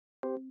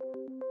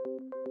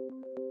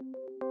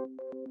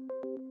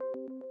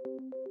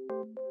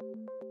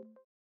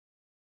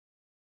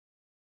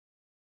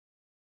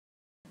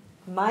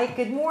Mike,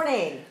 good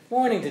morning.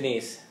 Morning,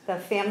 Denise. The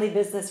Family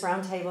Business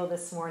Roundtable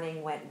this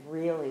morning went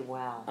really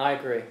well. I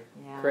agree.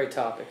 Yeah. Great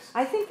topics.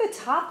 I think the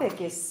topic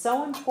is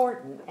so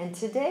important, and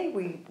today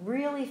we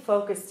really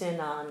focused in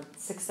on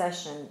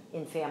succession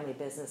in family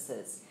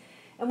businesses.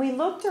 And we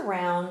looked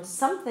around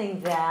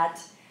something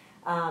that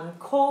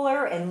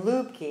Kohler and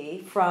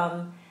Lubke,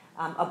 from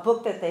a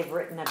book that they've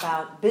written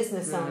about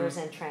business owners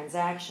and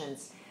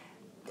transactions,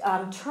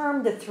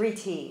 termed the 3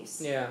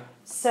 T's. Yeah.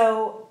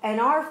 So,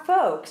 and our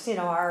folks,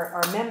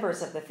 our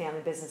members of the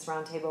Family Business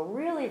Roundtable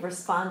really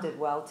responded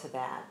well to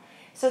that.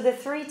 So the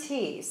 3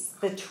 T's,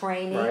 the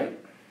training,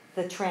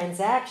 the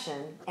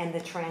transaction, and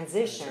the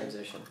transition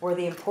were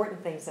the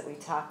important things that we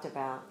talked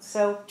about.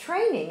 So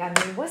training, I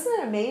mean, wasn't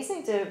it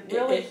amazing to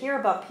really hear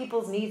about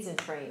people's needs in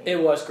training?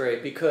 It was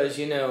great because,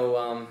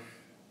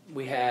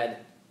 we had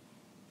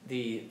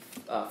the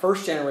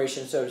first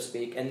generation, so to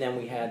speak, and then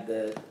we had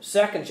the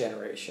second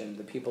generation,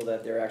 the people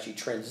that they're actually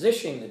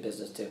transitioning the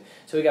business to.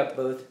 So we got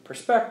both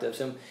perspectives.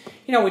 And,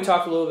 we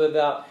talked a little bit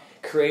about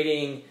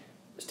creating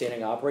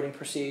standing operating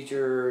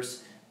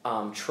procedures,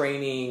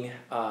 training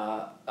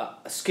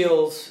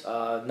skills,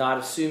 not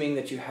assuming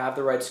that you have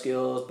the right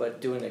skills,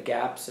 but doing a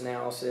gaps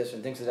analysis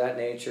and things of that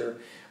nature,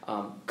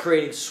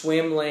 creating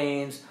swim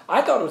lanes.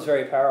 I thought it was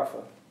very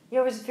powerful. Yeah,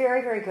 it was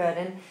very, very good.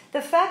 And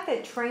the fact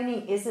that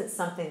training isn't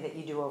something that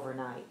you do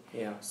overnight.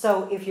 Yeah.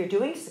 So if you're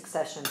doing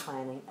succession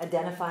planning,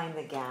 identifying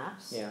the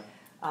gaps,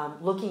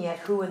 looking at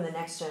who in the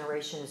next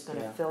generation is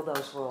going to fill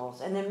those roles,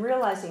 and then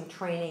realizing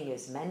training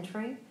is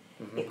mentoring.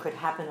 It could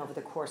happen over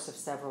the course of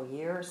several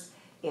years.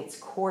 It's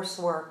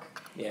coursework.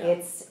 Yeah.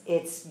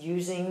 It's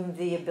using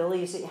the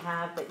abilities that you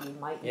have that you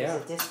might use a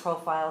DISC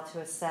profile to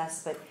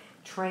assess, but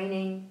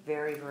training,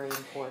 very, very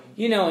important.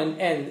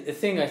 And the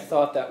thing I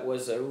thought that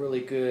was a really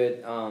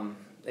good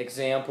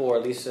example, or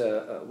at least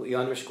we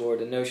underscored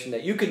the notion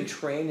that you can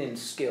train in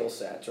skill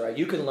sets, right?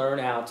 You can learn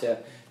how to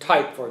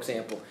type, for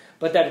example,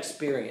 but that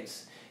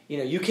experience,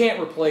 you can't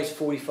replace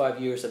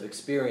 45 years of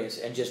experience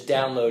and just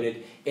download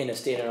it in a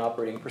standard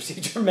operating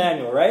procedure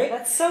manual, right?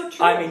 That's so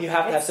true. I mean, you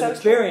have to have some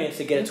experience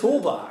to get a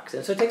toolbox,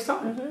 and so it takes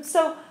time.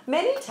 So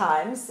many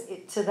times,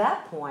 to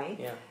that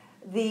point,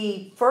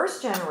 the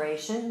first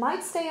generation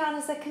might stay on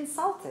as a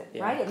consultant,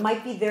 right? It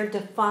might be their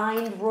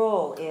defined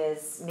role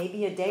is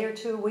maybe a day or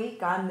two a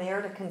week, I'm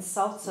there to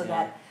consult so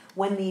that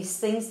when these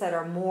things that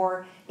are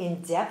more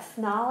in-depth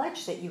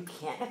knowledge that you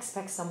can't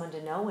expect someone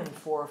to know in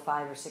 4 or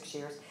 5 or 6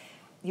 years,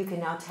 you can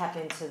now tap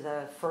into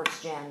the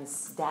first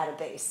gen's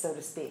database, so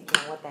to speak,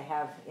 what they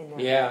have in there.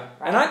 Yeah,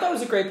 right? And I thought it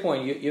was a great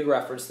point. You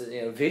referenced that,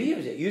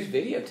 use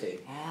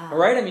videotape. Yeah.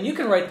 Right? I mean, you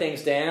can write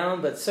things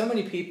down, but so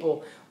many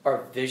people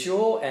are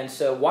visual, and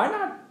so why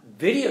not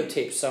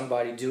videotape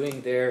somebody doing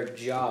their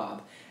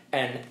job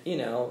and,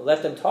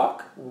 let them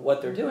talk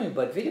what they're doing,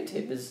 but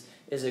videotape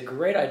is a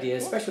great idea,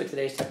 especially with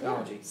today's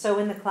technology. So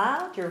in the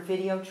cloud, your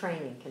video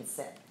training can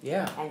sit.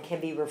 Yeah. And can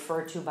be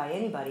referred to by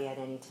anybody at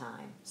any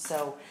time.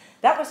 So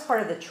that was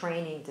part of the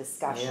training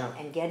discussion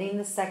and getting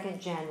the second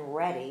gen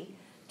ready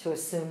to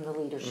assume the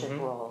leadership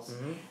roles.